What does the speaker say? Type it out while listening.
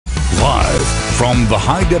Live from the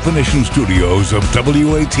high-definition studios of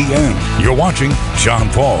WATN, you're watching John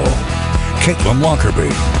Paul, Caitlin Lockerbie,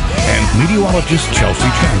 and meteorologist Chelsea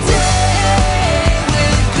Chandler.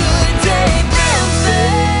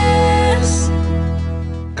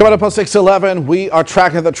 Coming up on 6:11, we are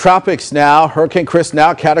tracking the tropics now. Hurricane Chris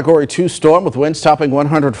now Category 2 storm with winds topping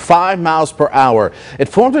 105 miles per hour. It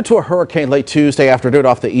formed into a hurricane late Tuesday afternoon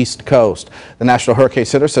off the east coast. The National Hurricane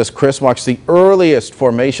Center says Chris marks the earliest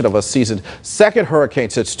formation of a season's second hurricane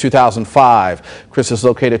since 2005. Chris is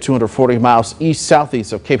located 240 miles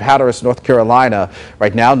east-southeast of Cape Hatteras, North Carolina.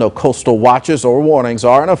 Right now, no coastal watches or warnings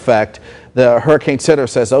are in effect. The Hurricane Center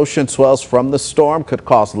says ocean swells from the storm could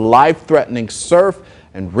cause life-threatening surf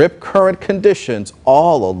and rip current conditions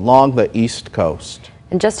all along the east coast.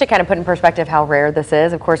 And just to kind of put in perspective how rare this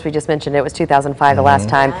is, of course, we just mentioned it was 2005 the last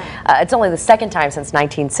time. It's only the second time since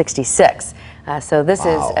 1966. So this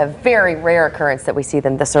is a very rare occurrence that we see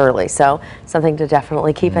them this early. So something to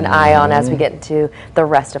definitely keep an eye on as we get into the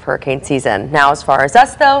rest of hurricane season. Now, as far as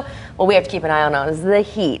us, though, what we have to keep an eye on is the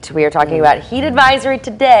heat. We are talking about heat advisory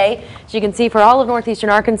today, as you can see, for all of northeastern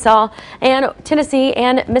Arkansas and Tennessee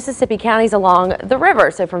and Mississippi counties along the river.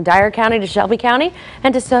 So from Dyer County to Shelby County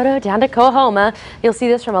and DeSoto down to Coahoma, you'll see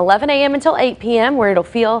this from 11 a.m. until 8 p.m. where it'll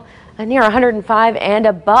feel near 105 and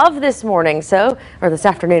above this morning, or this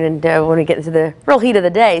afternoon, and when we get into the real heat of the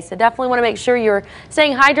day. So definitely want to make sure you're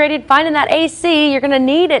staying hydrated, finding that AC. You're going to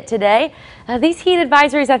need it today. These heat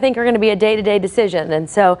advisories, I think, are going to be a day-to-day decision, and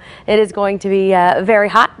so it is going to be very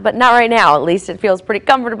hot, but not right now. At least it feels pretty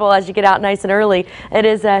comfortable as you get out nice and early. It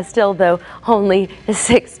is still, though, only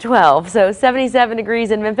 6:12. So 77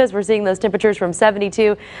 degrees in Memphis. We're seeing those temperatures from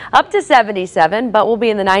 72 up to 77, but we'll be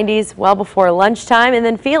in the 90s well before lunchtime, and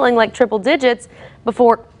then feeling like triple digits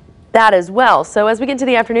before that as well. So as we get into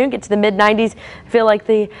the afternoon, get to the mid-90s, feel like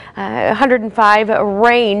the 105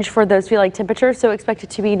 range for those feel like temperatures. So expect it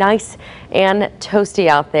to be nice and toasty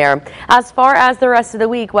out there. As far as the rest of the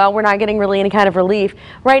week, well, we're not getting really any kind of relief.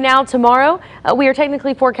 Right now, tomorrow, we are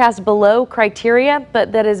technically forecast below criteria,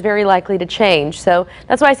 but that is very likely to change. So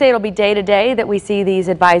that's why I say it'll be day to day that we see these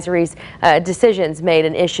advisories, decisions made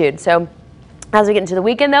and issued. So as we get into the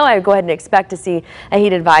weekend, though, I would go ahead and expect to see a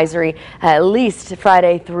heat advisory at least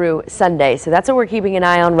Friday through Sunday. So that's what we're keeping an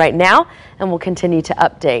eye on right now, and we'll continue to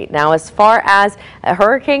update. Now, as far as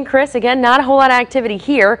Hurricane Chris, again, not a whole lot of activity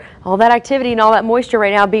here. All that activity and all that moisture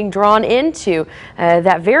right now being drawn into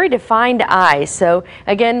that very defined eye. So,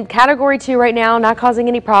 again, Category 2 right now, not causing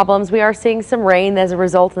any problems. We are seeing some rain as a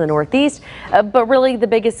result in the northeast, but really the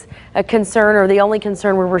biggest concern, or the only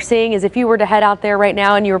concern we're seeing, is if you were to head out there right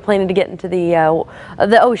now and you were planning to get into the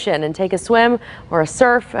ocean and take a swim or a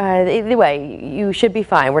surf, either way, you should be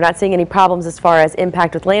fine. We're not seeing any problems as far as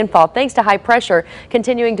impact with landfall, thanks to high pressure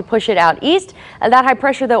continuing to push it out east. That high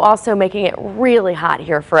pressure, though, also making it really hot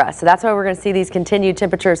here for us. So that's why we're going to see these continued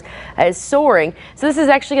temperatures soaring. So this is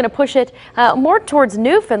actually going to push it more towards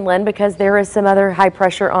Newfoundland, because there is some other high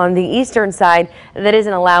pressure on the eastern side that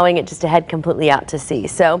isn't allowing it just to head completely out to sea.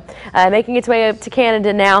 So making its way up to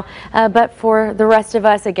Canada now, but for the rest of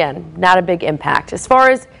us, again, not a big impact. As far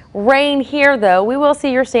as rain here, though, we will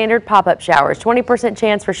see your standard pop-up showers. 20%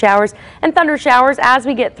 chance for showers and thunder showers as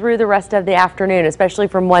we get through the rest of the afternoon, especially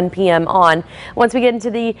from 1 p.m. on. Once we get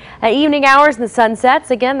into the evening hours and the sun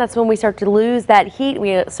sets, again, that's when we start to lose that heat.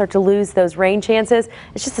 We start to lose those rain chances.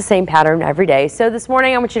 It's just the same pattern every day. So this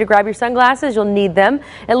morning, I want you to grab your sunglasses. You'll need them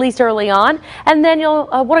at least early on. And then you'll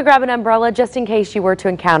want to grab an umbrella just in case you were to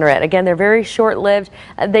encounter it. Again, they're very short-lived.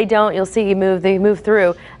 You'll see they move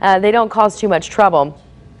through. They don't cause too much trouble.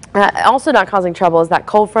 Also not causing trouble is that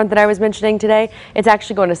cold front that I was mentioning today. It's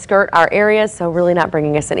actually going to skirt our areas, so really not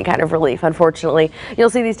bringing us any kind of relief, unfortunately. You'll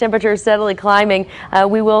see these temperatures steadily climbing.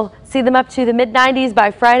 We will see them up to the mid-90s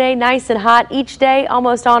by Friday, nice and hot each day,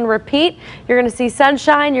 almost on repeat. You're going to see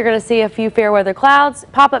sunshine. You're going to see a few fair weather clouds,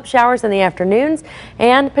 pop-up showers in the afternoons,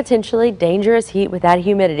 and potentially dangerous heat with that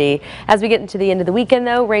humidity. As we get into the end of the weekend,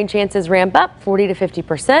 though, rain chances ramp up 40 to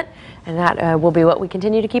 50%. And that will be what we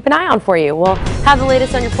continue to keep an eye on for you. We'll have the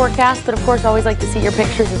latest on your forecast, but of course, always like to see your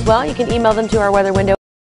pictures as well. You can email them to our weather window.